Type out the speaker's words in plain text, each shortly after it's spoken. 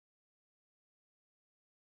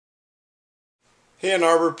Hey Ann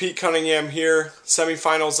Arbor, Pete Cunningham here.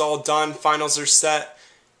 Semifinals all done, finals are set.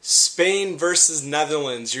 Spain versus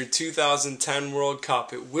Netherlands, your 2010 World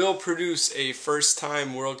Cup. It will produce a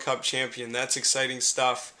first-time World Cup champion. That's exciting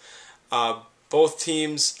stuff. Both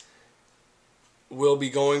teams will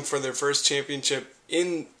be going for their first championship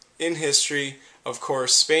in history. Of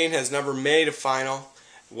course, Spain has never made a final,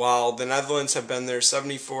 while the Netherlands have been there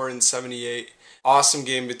 74 and 78. Awesome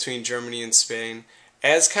game between Germany and Spain.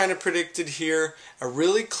 As kind of predicted here, a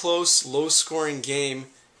really close, low-scoring game.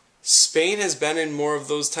 Spain has been in more of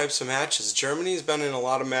those types of matches. Germany's been in a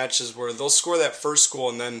lot of matches where they'll score that first goal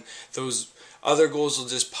and then those other goals will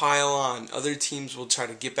just pile on. Other teams will try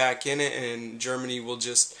to get back in it and Germany will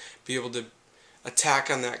just be able to attack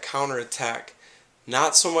on that counterattack.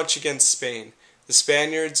 Not so much against Spain. The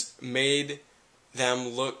Spaniards made them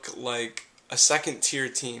look like a second-tier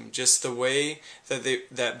team. Just the way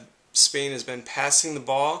that Spain has been passing the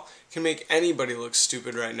ball can make anybody look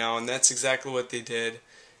stupid right now, and that's exactly what they did.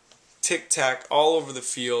 Tic-tac all over the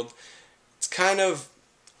field. It's kind of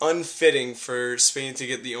unfitting for Spain to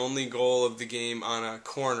get the only goal of the game on a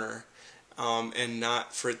corner and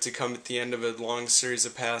not for it to come at the end of a long series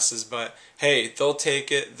of passes, but hey, they'll take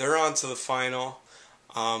it. They're on to the final.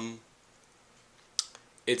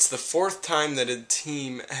 It's the fourth time that a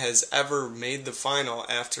team has ever made the final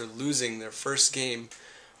after losing their first game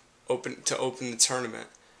to open the tournament.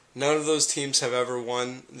 None of those teams have ever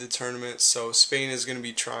won the tournament, so Spain is going to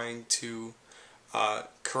be trying to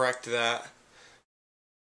correct that.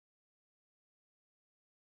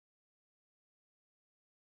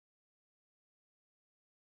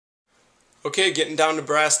 Okay, getting down to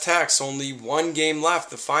brass tacks. Only one game left,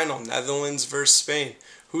 the final, Netherlands versus Spain.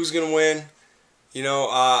 Who's going to win? You know,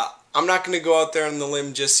 I'm not going to go out there on the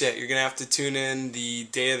limb just yet. You're going to have to tune in the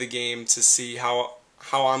day of the game to see how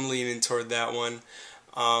I'm leaning toward that one.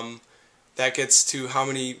 That gets to how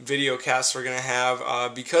many video casts we're going to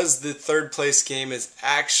have. Because the third place game is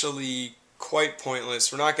actually quite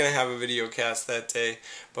pointless, we're not going to have a video cast that day,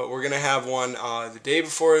 but we're going to have one the day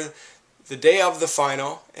before, the day of the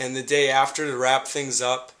final, and the day after to wrap things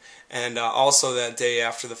up, and also that day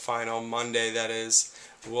after the final, Monday that is.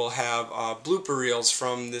 We'll have blooper reels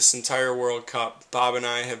from this entire World Cup. Bob and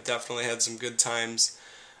I have definitely had some good times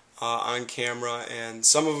on camera, and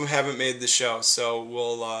some of them haven't made the show, so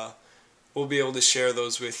we'll be able to share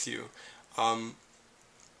those with you.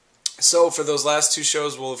 So for those last two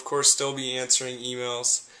shows, we'll of course still be answering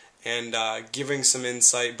emails and giving some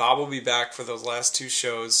insight. Bob will be back for those last two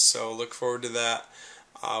shows, so look forward to that.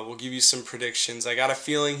 We'll give you some predictions. I got a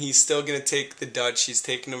feeling he's still going to take the Dutch. He's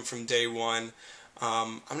taking them from day one.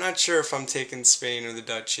 I'm not sure if I'm taking Spain or the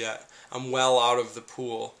Dutch yet. I'm well out of the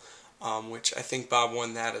pool, which I think Bob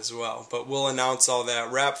won that as well. But we'll announce all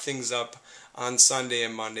that, wrap things up on Sunday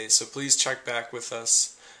and Monday, so please check back with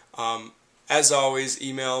us. As always,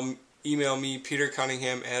 email me,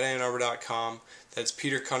 petercunningham@annarbor.com. That's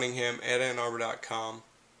petercunningham@annarbor.com.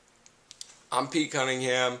 I'm Pete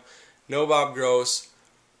Cunningham, no Bob Gross.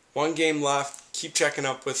 One game left. Keep checking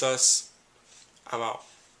up with us. I'm out.